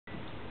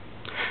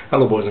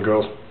Hello boys and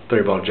girls,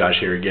 Three-Ball Josh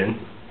here again.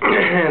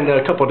 And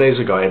a couple of days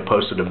ago I had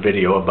posted a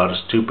video about a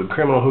stupid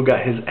criminal who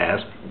got his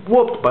ass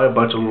whooped by a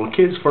bunch of little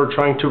kids for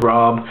trying to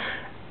rob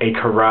a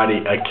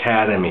karate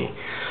academy.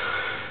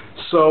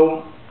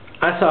 So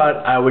I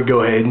thought I would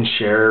go ahead and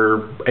share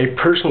a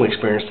personal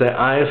experience that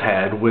I've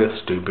had with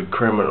stupid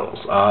criminals.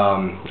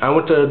 I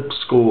went to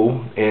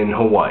school in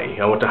Hawaii.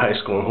 I went to high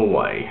school in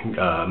Hawaii,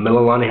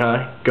 Mililani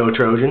High, go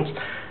Trojans,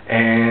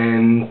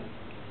 and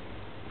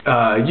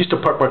I used to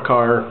park my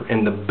car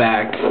in the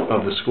back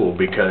of the school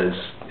because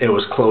it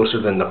was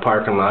closer than the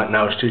parking lot, and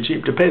I was too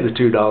cheap to pay the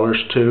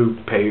 $2 to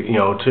pay,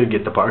 to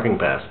get the parking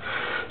pass.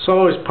 So I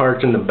always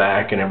parked in the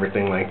back and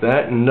everything like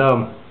that, and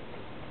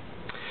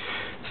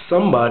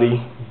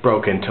somebody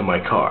broke into my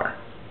car.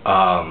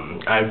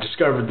 I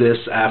discovered this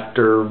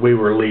after we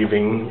were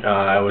leaving.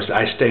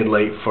 I stayed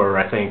late for,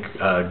 I think,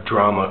 a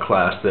drama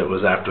class that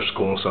was after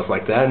school and stuff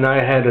like that, and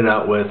I headed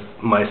out with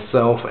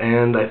myself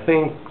and I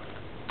think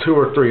 2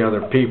 or 3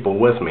 other people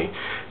with me,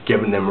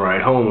 giving them a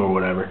ride home or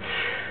whatever.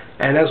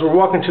 And as we're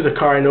walking to the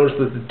car, I noticed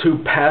that the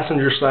 2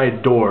 passenger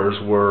side doors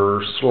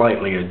were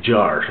slightly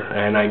ajar.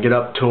 And I get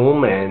up to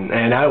them,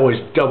 and I always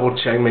double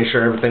check, make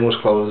sure everything was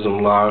closed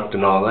and locked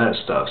and all that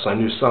stuff. So I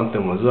knew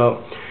something was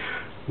up.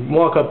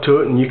 Walk up to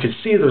it, and you could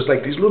see there's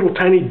like these little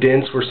tiny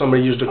dents where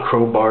somebody used a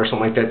crowbar or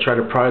something like that, try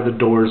to pry the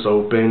doors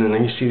open, and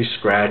then you see these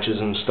scratches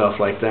and stuff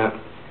like that.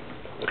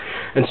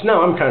 And so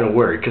now I'm kind of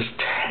worried, because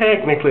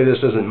technically this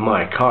isn't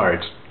my car,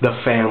 it's the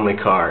family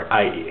car.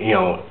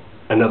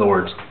 In other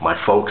words,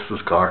 my folks'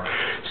 car.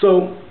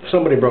 So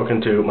somebody broke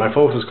into my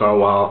folks' car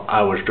while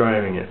I was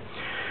driving it.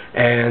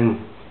 And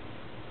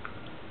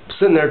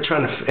sitting there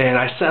and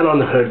I sat on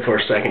the hood for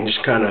a second,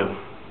 just kind of,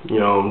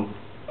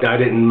 I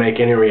didn't make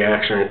any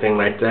reaction or anything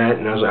like that.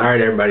 And I was like,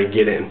 alright, everybody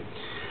get in.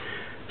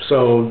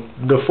 So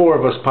the 4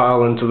 of us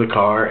pile into the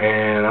car,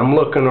 and I'm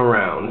looking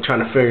around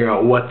trying to figure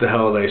out what the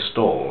hell they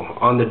stole.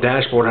 On the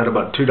dashboard I had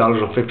about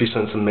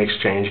 $2.50 in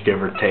mixed change,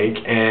 give or take,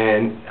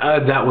 and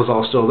that was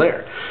all still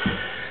there.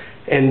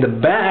 In the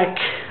back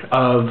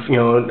of,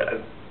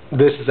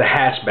 this is a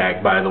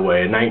hatchback, by the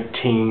way, a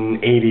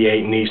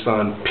 1988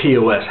 Nissan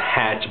POS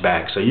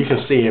hatchback, so you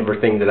can see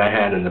everything that I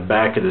had in the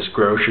back of this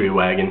grocery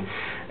wagon.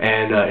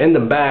 And in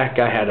the back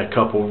I had a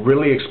couple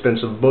really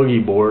expensive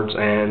boogie boards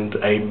and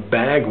a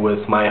bag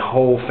with my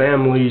whole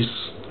family's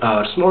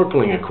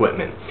snorkeling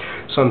equipment.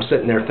 So I'm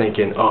sitting there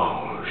thinking,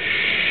 oh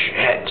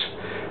shit,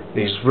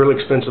 these really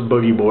expensive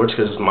boogie boards,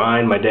 because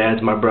mine, my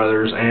dad's, my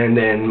brother's, and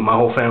then my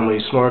whole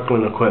family's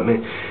snorkeling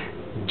equipment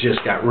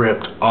just got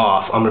ripped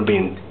off. I'm going to be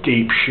in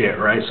deep shit,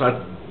 right? So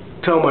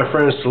I tell my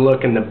friends to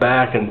look in the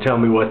back and tell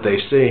me what they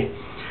see.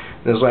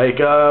 And it's like,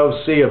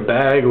 see a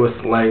bag with,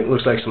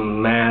 looks like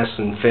some masks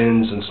and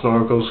fins and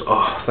snorkels.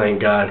 Oh,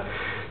 thank God.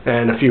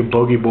 And a few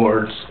boogie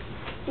boards.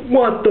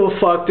 What the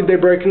fuck did they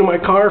break into my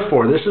car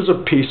for? This is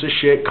a piece of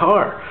shit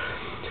car.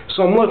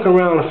 So I'm looking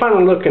around and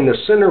finally look in the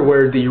center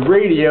where the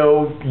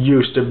radio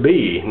used to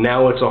be.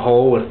 Now it's a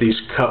hole with these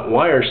cut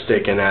wires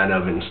sticking out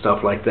of it and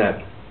stuff like that.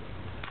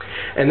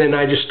 And then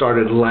I just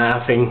started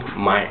laughing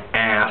my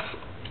ass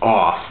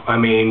off. I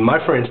mean, my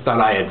friends thought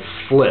I had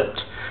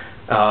flipped.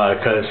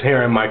 Because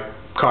here my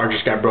car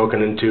just got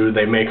broken into,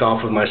 they make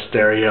off with my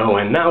stereo,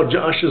 and now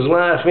Josh is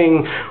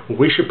laughing,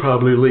 we should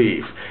probably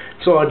leave.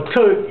 So I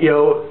took,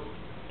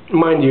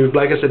 mind you,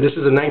 like I said, this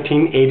is a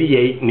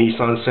 1988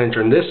 Nissan Sentra,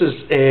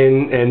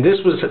 and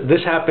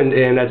this happened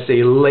in, I'd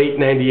say, late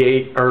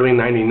 98, early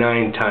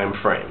 99 time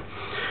frame.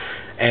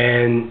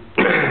 And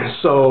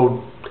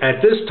so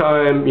at this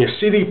time,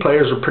 CD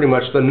players were pretty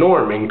much the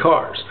norm in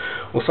cars.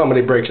 Well,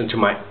 somebody breaks into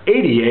my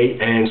 88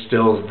 and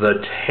steals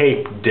the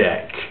tape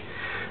deck.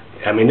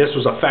 I mean, this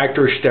was a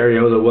factory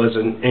stereo. There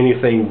wasn't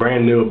anything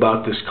brand new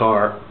about this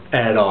car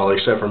at all,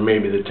 except for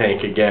maybe the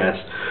tank of gas.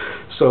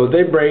 So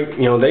they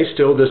they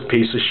steal this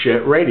piece of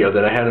shit radio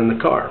that I had in the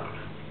car.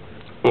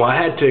 Well,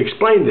 I had to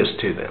explain this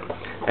to them,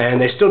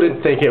 and they still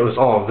didn't think it was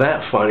all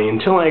that funny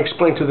until I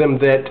explained to them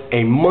that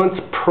a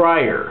month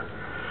prior,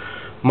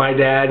 my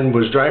dad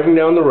was driving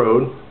down the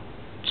road,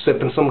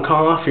 sipping some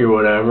coffee or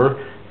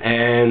whatever,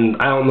 and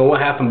I don't know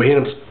what happened, but he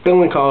ended up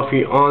spilling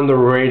coffee on the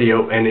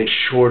radio, and it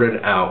shorted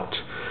out.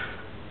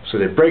 So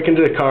they break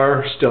into the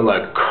car, steal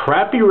a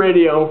crappy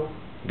radio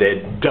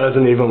that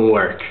doesn't even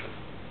work.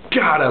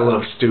 God, I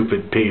love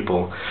stupid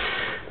people.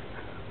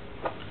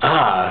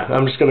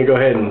 I'm just going to go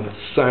ahead and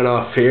sign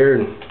off here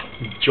and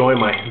enjoy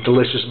my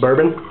delicious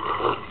bourbon.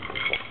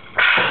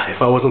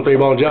 If I wasn't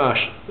Three-Ball Josh,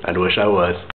 I'd wish I was.